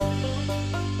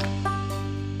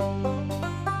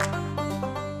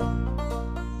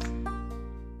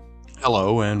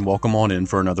Hello, and welcome on in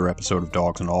for another episode of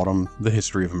Dogs in Autumn, the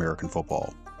history of American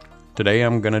football. Today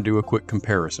I'm going to do a quick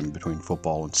comparison between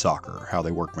football and soccer, how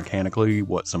they work mechanically,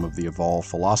 what some of the evolved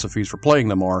philosophies for playing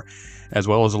them are, as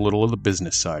well as a little of the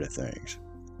business side of things.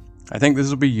 I think this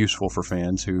will be useful for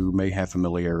fans who may have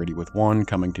familiarity with one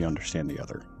coming to understand the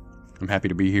other. I'm happy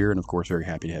to be here, and of course very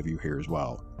happy to have you here as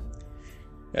well.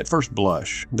 At first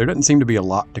blush, there doesn't seem to be a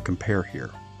lot to compare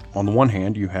here. On the one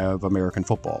hand, you have American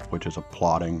football, which is a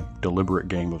plodding, deliberate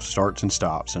game of starts and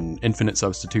stops and infinite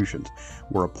substitutions,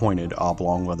 where a pointed,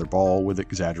 oblong leather ball with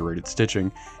exaggerated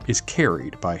stitching is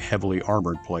carried by heavily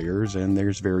armored players and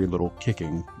there's very little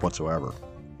kicking whatsoever.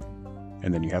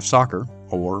 And then you have soccer,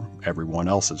 or everyone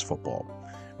else's football,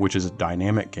 which is a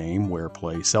dynamic game where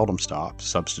play seldom stops,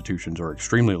 substitutions are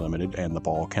extremely limited, and the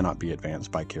ball cannot be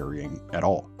advanced by carrying at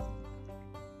all.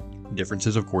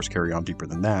 Differences, of course, carry on deeper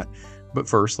than that, but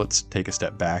first let's take a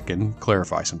step back and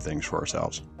clarify some things for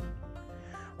ourselves.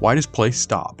 Why does play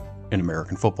stop in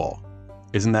American football?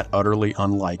 Isn't that utterly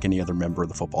unlike any other member of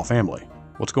the football family?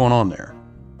 What's going on there?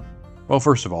 Well,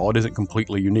 first of all, it isn't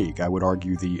completely unique. I would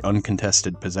argue the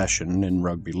uncontested possession in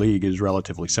rugby league is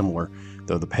relatively similar,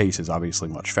 though the pace is obviously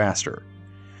much faster.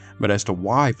 But as to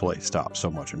why play stops so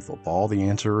much in football, the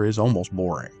answer is almost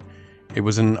boring. It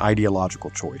was an ideological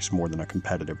choice more than a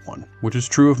competitive one, which is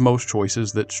true of most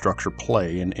choices that structure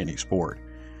play in any sport.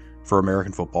 For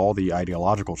American football, the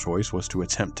ideological choice was to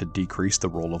attempt to decrease the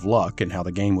role of luck in how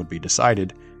the game would be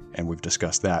decided, and we've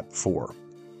discussed that before.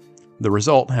 The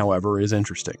result, however, is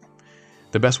interesting.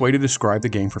 The best way to describe the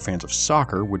game for fans of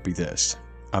soccer would be this.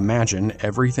 Imagine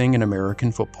everything in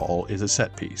American football is a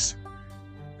set piece.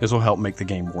 This will help make the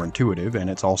game more intuitive, and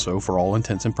it's also, for all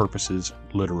intents and purposes,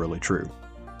 literally true.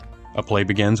 A play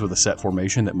begins with a set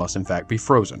formation that must in fact be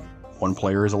frozen. One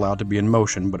player is allowed to be in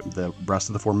motion, but the rest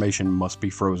of the formation must be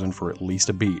frozen for at least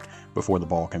a beat before the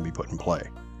ball can be put in play.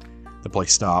 The play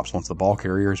stops once the ball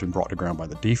carrier has been brought to ground by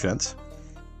the defense,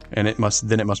 and it must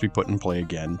be put in play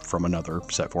again from another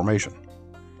set formation.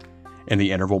 In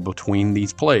the interval between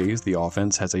these plays, the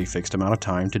offense has a fixed amount of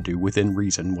time to do within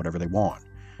reason whatever they want.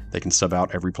 They can sub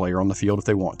out every player on the field if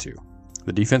they want to.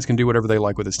 The defense can do whatever they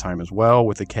like with this time as well,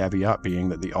 with the caveat being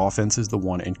that the offense is the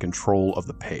one in control of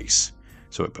the pace,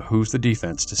 so it behooves the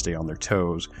defense to stay on their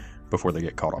toes before they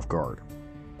get caught off guard.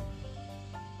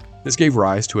 This gave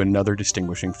rise to another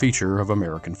distinguishing feature of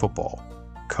American football: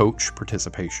 coach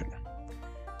participation.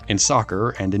 In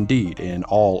soccer, and indeed in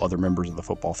all other members of the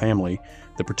football family,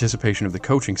 the participation of the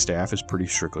coaching staff is pretty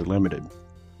strictly limited.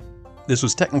 This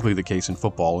was technically the case in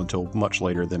football until much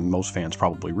later than most fans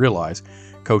probably realize.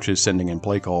 Coaches sending in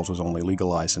play calls was only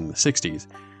legalized in the 60s,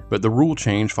 but the rule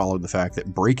change followed the fact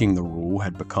that breaking the rule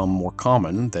had become more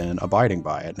common than abiding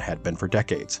by it and had been for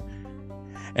decades.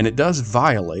 And it does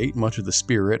violate much of the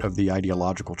spirit of the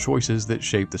ideological choices that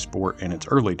shaped the sport in its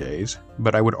early days,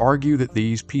 but I would argue that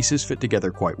these pieces fit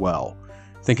together quite well.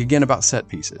 Think again about set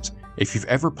pieces. If you've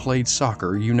ever played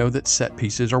soccer, you know that set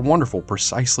pieces are wonderful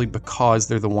precisely because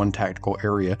they're the one tactical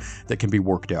area that can be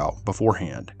worked out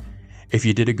beforehand. If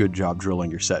you did a good job drilling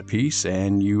your set piece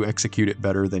and you execute it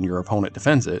better than your opponent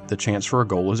defends it, the chance for a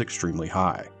goal is extremely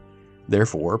high.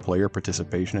 Therefore, player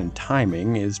participation and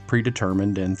timing is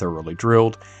predetermined and thoroughly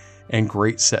drilled, and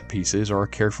great set pieces are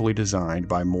carefully designed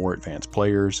by more advanced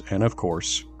players and, of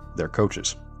course, their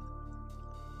coaches.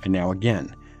 And now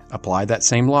again, apply that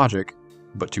same logic,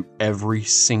 but to every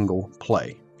single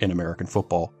play in American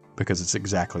football, because it's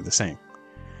exactly the same.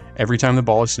 Every time the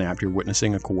ball is snapped, you're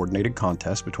witnessing a coordinated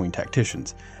contest between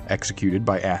tacticians, executed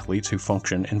by athletes who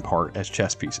function in part as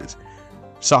chess pieces.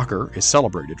 Soccer is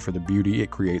celebrated for the beauty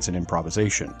it creates in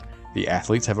improvisation. The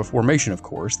athletes have a formation, of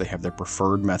course. They have their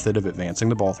preferred method of advancing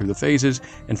the ball through the phases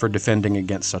and for defending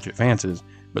against such advances,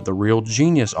 but the real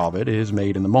genius of it is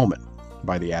made in the moment,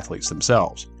 by the athletes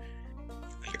themselves.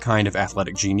 A kind of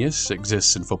athletic genius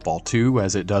exists in football too,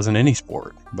 as it does in any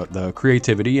sport, but the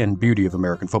creativity and beauty of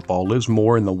American football lives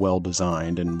more in the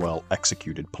well-designed and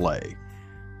well-executed play.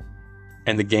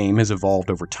 And the game has evolved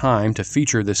over time to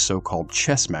feature this so-called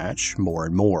chess match more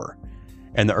and more.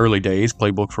 In the early days,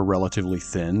 playbooks were relatively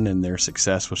thin, and their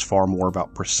success was far more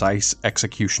about precise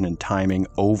execution and timing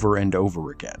over and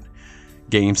over again.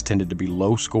 Games tended to be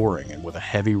low scoring and with a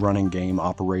heavy running game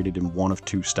operated in one of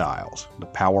two styles, the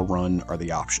power run or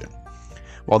the option.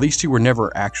 While these two were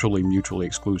never actually mutually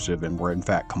exclusive and were in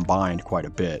fact combined quite a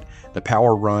bit, the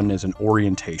power run is an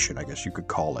orientation, I guess you could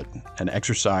call it, an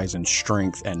exercise in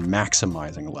strength and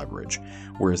maximizing leverage,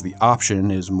 whereas the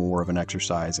option is more of an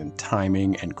exercise in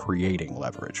timing and creating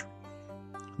leverage.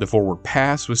 The forward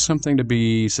pass was something to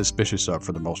be suspicious of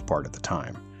for the most part at the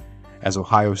time. As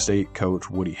Ohio State coach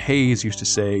Woody Hayes used to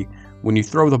say, When you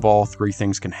throw the ball, 3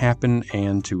 things can happen,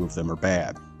 and 2 of them are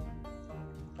bad.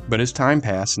 But as time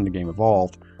passed and the game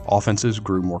evolved, offenses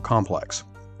grew more complex.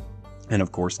 And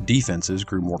of course, defenses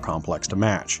grew more complex to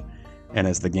match. And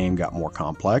as the game got more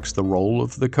complex, the role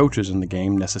of the coaches in the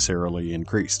game necessarily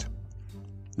increased.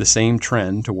 The same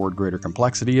trend toward greater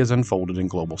complexity has unfolded in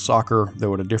global soccer,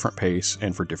 though at a different pace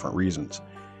and for different reasons.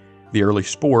 The early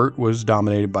sport was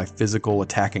dominated by physical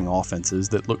attacking offenses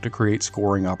that looked to create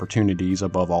scoring opportunities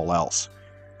above all else.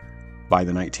 By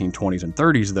the 1920s and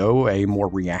 30s, though, a more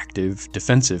reactive,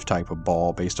 defensive type of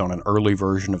ball based on an early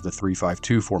version of the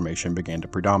 3-5-2 formation began to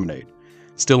predominate.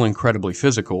 Still incredibly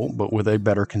physical, but with a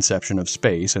better conception of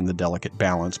space and the delicate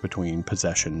balance between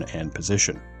possession and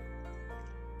position.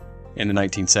 In the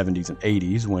 1970s and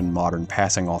 80s, when modern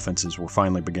passing offenses were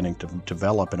finally beginning to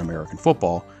develop in American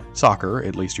football, soccer,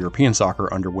 at least European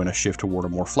soccer, underwent a shift toward a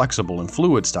more flexible and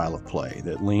fluid style of play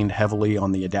that leaned heavily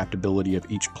on the adaptability of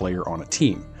each player on a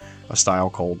team, a style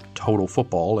called total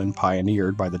football and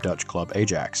pioneered by the Dutch club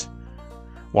Ajax.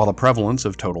 While the prevalence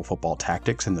of total football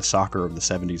tactics in the soccer of the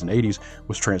 70s and 80s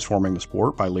was transforming the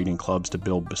sport by leading clubs to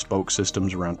build bespoke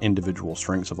systems around individual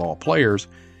strengths of all players,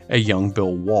 a young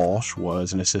Bill Walsh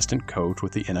was an assistant coach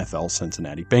with the NFL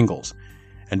Cincinnati Bengals,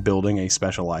 and building a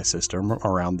specialized system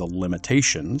around the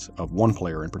limitations of one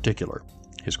player in particular,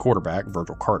 his quarterback,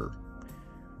 Virgil Carter.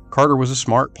 Carter was a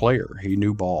smart player. He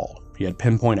knew ball. He had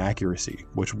pinpoint accuracy,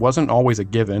 which wasn't always a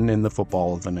given in the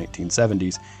football of the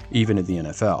 1970s, even in the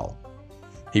NFL.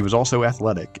 He was also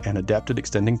athletic and adept at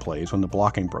extending plays when the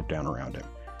blocking broke down around him.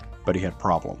 But he had a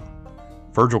problem.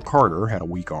 Virgil Carter had a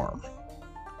weak arm.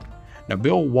 Now,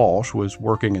 Bill Walsh was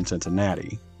working in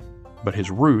Cincinnati, but his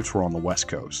roots were on the West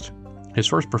Coast. His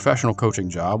first professional coaching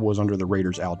job was under the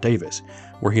Raiders' Al Davis,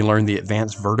 where he learned the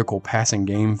advanced vertical passing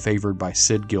game favored by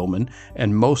Sid Gilman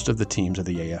and most of the teams of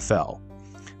the AFL.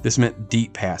 This meant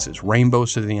deep passes,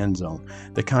 rainbows to the end zone,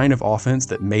 the kind of offense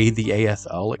that made the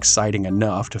AFL exciting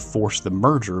enough to force the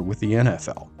merger with the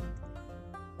NFL.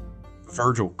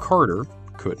 Virgil Carter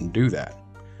couldn't do that.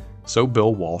 So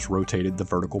Bill Walsh rotated the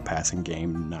vertical passing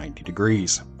game 90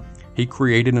 degrees. He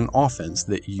created an offense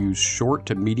that used short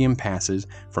to medium passes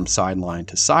from sideline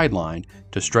to sideline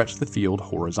to stretch the field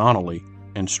horizontally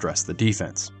and stress the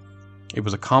defense. It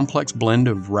was a complex blend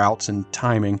of routes and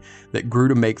timing that grew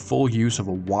to make full use of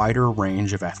a wider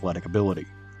range of athletic ability.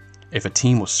 If a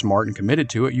team was smart and committed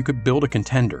to it, you could build a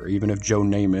contender, even if Joe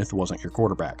Namath wasn't your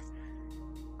quarterback.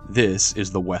 This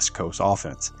is the West Coast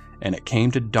offense, and it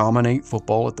came to dominate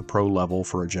football at the pro level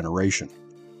for a generation.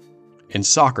 In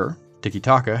soccer,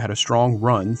 tiki-taka had a strong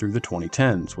run through the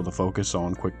 2010s, with a focus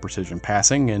on quick precision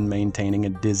passing and maintaining a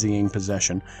dizzying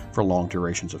possession for long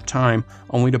durations of time,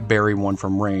 only to bury one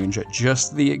from range at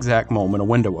just the exact moment a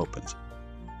window opens.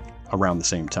 Around the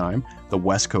same time, the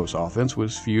West Coast offense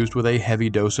was fused with a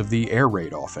heavy dose of the air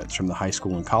raid offense from the high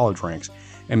school and college ranks,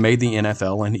 and made the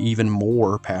NFL an even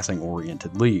more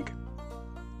passing-oriented league.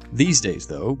 These days,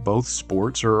 though, both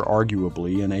sports are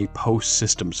arguably in a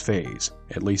post-systems phase,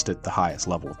 at least at the highest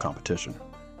level of competition.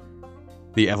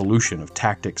 The evolution of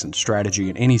tactics and strategy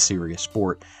in any serious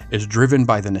sport is driven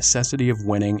by the necessity of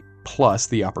winning plus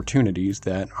the opportunities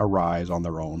that arise on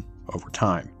their own over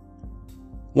time.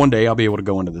 One day I'll be able to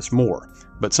go into this more,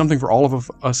 but something for all of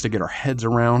us to get our heads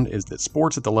around is that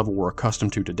sports at the level we're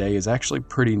accustomed to today is actually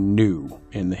pretty new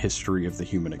in the history of the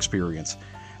human experience.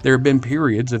 There have been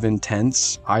periods of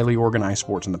intense, highly organized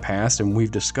sports in the past, and we've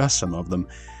discussed some of them,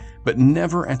 but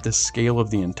never at the scale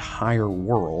of the entire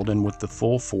world and with the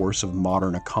full force of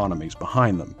modern economies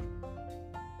behind them.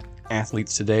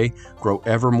 Athletes today grow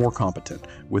ever more competent,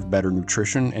 with better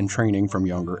nutrition and training from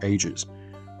younger ages.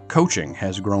 Coaching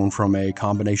has grown from a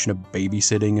combination of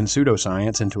babysitting and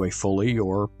pseudoscience into a fully,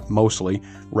 or mostly,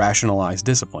 rationalized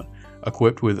discipline,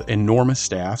 equipped with enormous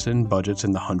staffs and budgets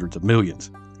in the hundreds of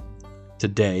millions.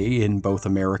 Today, in both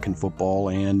American football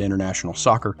and international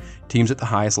soccer, teams at the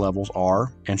highest levels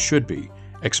are, and should be,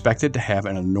 expected to have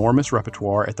an enormous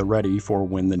repertoire at the ready for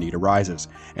when the need arises,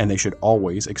 and they should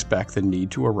always expect the need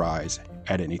to arise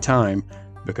at any time,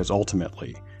 because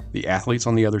ultimately, the athletes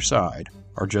on the other side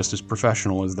are just as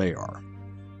professional as they are.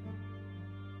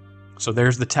 So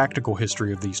there's the tactical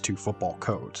history of these two football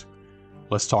codes.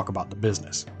 Let's talk about the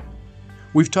business.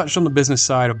 We've touched on the business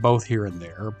side of both here and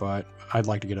there, but I'd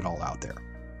like to get it all out there.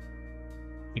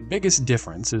 The biggest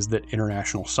difference is that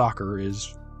international soccer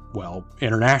is, well,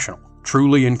 international.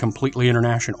 Truly and completely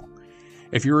international.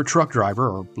 If you're a truck driver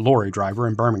or lorry driver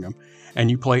in Birmingham, and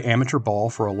you play amateur ball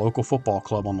for a local football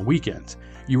club on the weekends,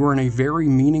 you are in a very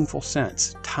meaningful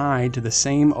sense tied to the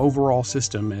same overall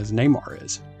system as Neymar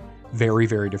is. Very,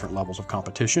 very different levels of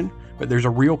competition, but there's a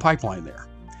real pipeline there.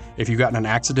 If you got in an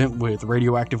accident with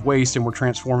radioactive waste and were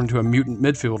transformed into a mutant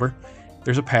midfielder,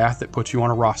 there's a path that puts you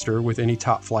on a roster with any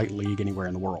top-flight league anywhere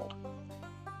in the world.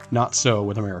 Not so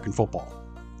with American football.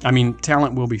 I mean,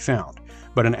 talent will be found,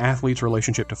 but an athlete's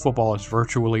relationship to football is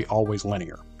virtually always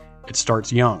linear. It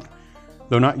starts young,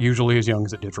 though not usually as young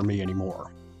as it did for me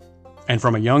anymore. And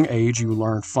from a young age, you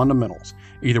learn fundamentals,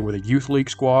 either with a youth league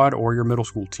squad or your middle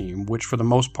school team, which for the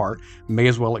most part may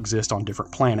as well exist on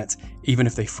different planets, even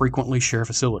if they frequently share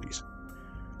facilities.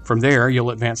 From there,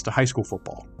 you'll advance to high school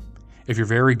football. If you're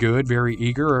very good, very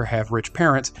eager, or have rich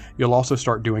parents, you'll also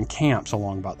start doing camps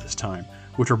along about this time,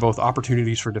 which are both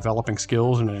opportunities for developing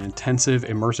skills in an intensive,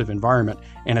 immersive environment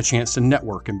and a chance to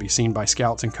network and be seen by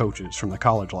scouts and coaches from the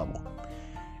college level.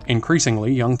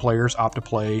 Increasingly, young players opt to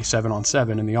play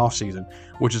 7-on-7 in the off-season,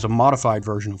 which is a modified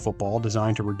version of football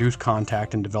designed to reduce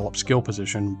contact and develop skill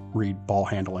position, read ball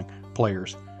handling,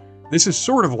 players. This is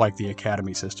sort of like the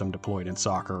academy system deployed in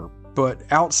soccer, but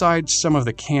outside some of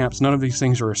the camps, none of these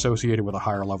things are associated with a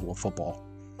higher level of football.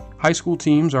 High school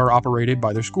teams are operated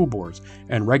by their school boards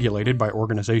and regulated by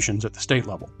organizations at the state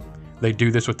level. They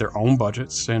do this with their own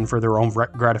budgets and for their own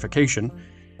gratification,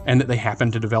 and that they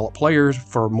happen to develop players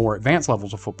for more advanced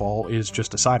levels of football is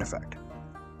just a side effect.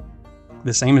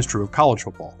 The same is true of college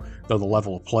football, though the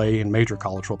level of play in major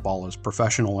college football is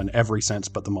professional in every sense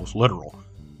but the most literal.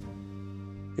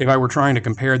 If I were trying to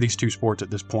compare these two sports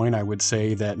at this point, I would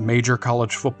say that major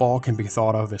college football can be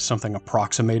thought of as something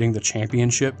approximating the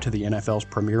championship to the NFL's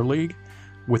Premier League,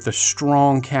 with the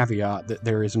strong caveat that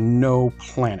there is no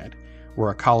planet where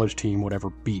a college team would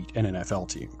ever beat an NFL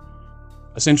team.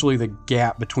 Essentially, the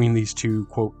gap between these two,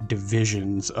 quote,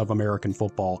 divisions of American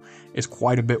football is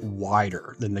quite a bit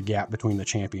wider than the gap between the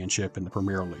championship and the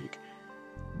Premier League.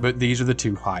 But these are the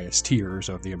two highest tiers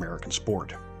of the American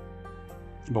sport.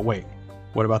 But wait,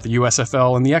 what about the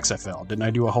USFL and the XFL? Didn't I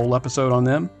do a whole episode on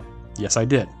them? Yes, I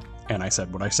did, and I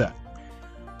said what I said.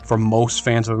 For most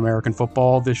fans of American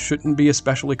football, this shouldn't be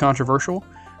especially controversial,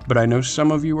 but I know some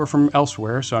of you are from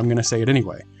elsewhere, so I'm going to say it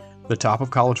anyway. The top of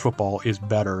college football is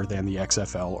better than the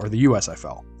XFL or the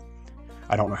USFL.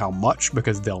 I don't know how much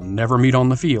because they'll never meet on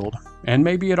the field, and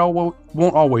maybe it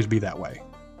won't always be that way.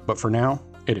 But for now,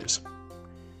 it is.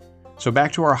 So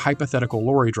back to our hypothetical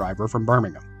lorry driver from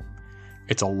Birmingham.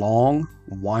 It's a long,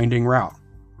 winding route,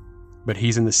 but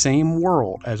he's in the same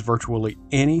world as virtually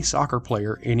any soccer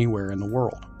player anywhere in the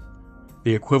world.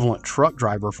 The equivalent truck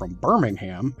driver from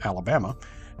Birmingham, Alabama,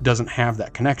 doesn't have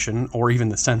that connection or even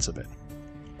the sense of it.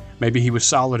 Maybe he was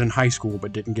solid in high school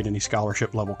but didn't get any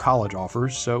scholarship-level college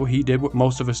offers, so he did what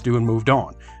most of us do and moved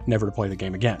on, never to play the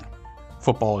game again.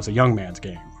 Football is a young man's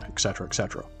game, etc.,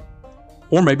 etc.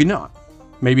 Or maybe not.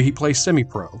 Maybe he plays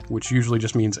semi-pro, which usually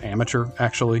just means amateur,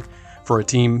 actually, for a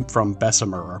team from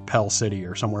Bessemer or Pell City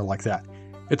or somewhere like that.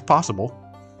 It's possible.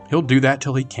 He'll do that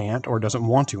till he can't or doesn't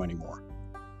want to anymore.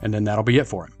 And then that'll be it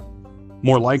for him.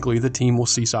 More likely, the team will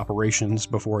cease operations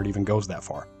before it even goes that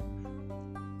far.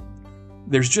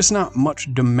 There's just not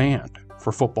much demand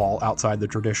for football outside the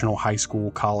traditional high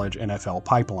school, college, NFL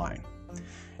pipeline.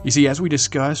 You see, as we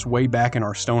discussed way back in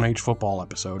our Stone Age football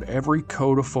episode, every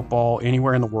code of football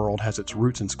anywhere in the world has its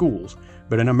roots in schools,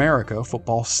 but in America,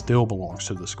 football still belongs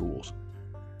to the schools.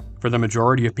 For the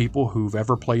majority of people who've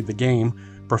ever played the game,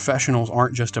 professionals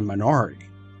aren't just a minority,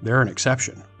 they're an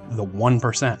exception, the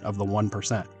 1% of the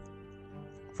 1%.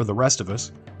 For the rest of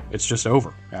us, it's just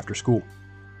over after school.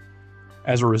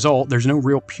 As a result, there's no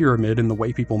real pyramid in the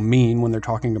way people mean when they're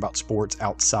talking about sports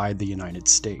outside the United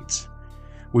States.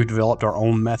 We've developed our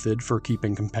own method for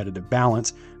keeping competitive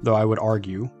balance, though I would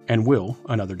argue, and will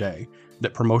another day,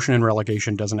 that promotion and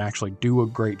relegation doesn't actually do a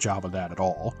great job of that at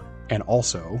all, and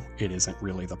also, it isn't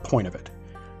really the point of it.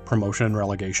 Promotion and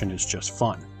relegation is just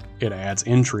fun. It adds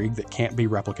intrigue that can't be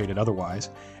replicated otherwise,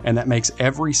 and that makes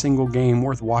every single game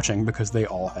worth watching because they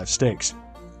all have stakes.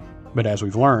 But as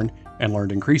we've learned, and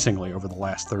learned increasingly over the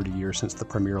last 30 years since the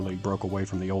Premier League broke away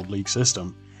from the old league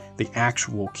system, the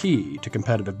actual key to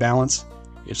competitive balance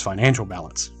is financial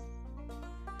balance.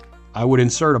 I would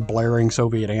insert a blaring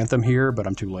Soviet anthem here, but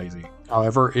I'm too lazy.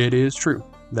 However, it is true.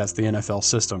 That's the NFL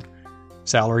system.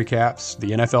 Salary caps,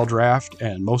 the NFL draft,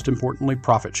 and most importantly,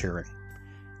 profit sharing.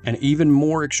 An even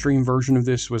more extreme version of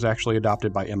this was actually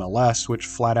adopted by MLS, which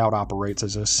flat out operates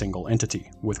as a single entity,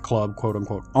 with club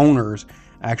quote-unquote owners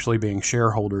actually being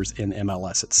shareholders in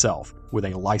MLS itself, with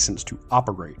a license to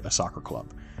operate a soccer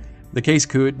club. The case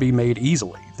could be made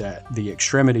easily that the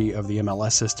extremity of the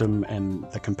MLS system and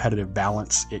the competitive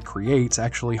balance it creates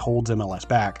actually holds MLS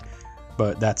back,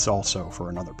 but that's also for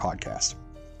another podcast.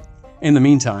 In the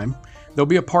meantime, there'll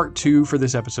be a part 2 for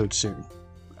this episode soon.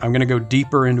 I'm going to go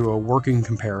deeper into a working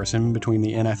comparison between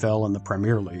the NFL and the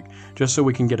Premier League, just so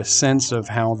we can get a sense of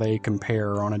how they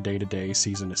compare on a day-to-day,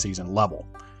 season-to-season level.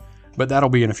 But that'll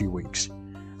be in a few weeks.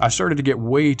 I've started to get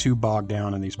way too bogged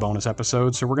down in these bonus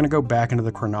episodes, so we're going to go back into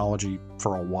the chronology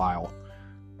for a while.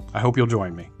 I hope you'll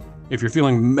join me. If you're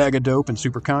feeling mega dope and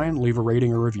super kind, leave a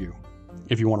rating or review.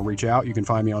 If you want to reach out, you can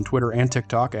find me on Twitter and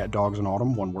TikTok at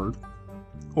dogsandautumn, one word,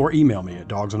 or email me at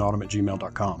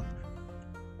dogsandautumn@gmail.com.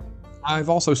 I've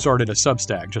also started a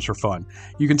Substack just for fun.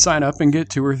 You can sign up and get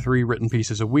 2 or 3 written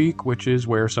pieces a week, which is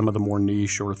where some of the more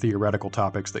niche or theoretical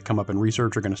topics that come up in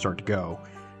research are going to start to go.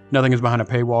 Nothing is behind a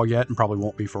paywall yet and probably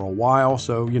won't be for a while,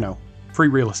 so, free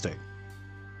real estate.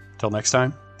 Till next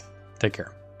time, take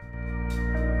care.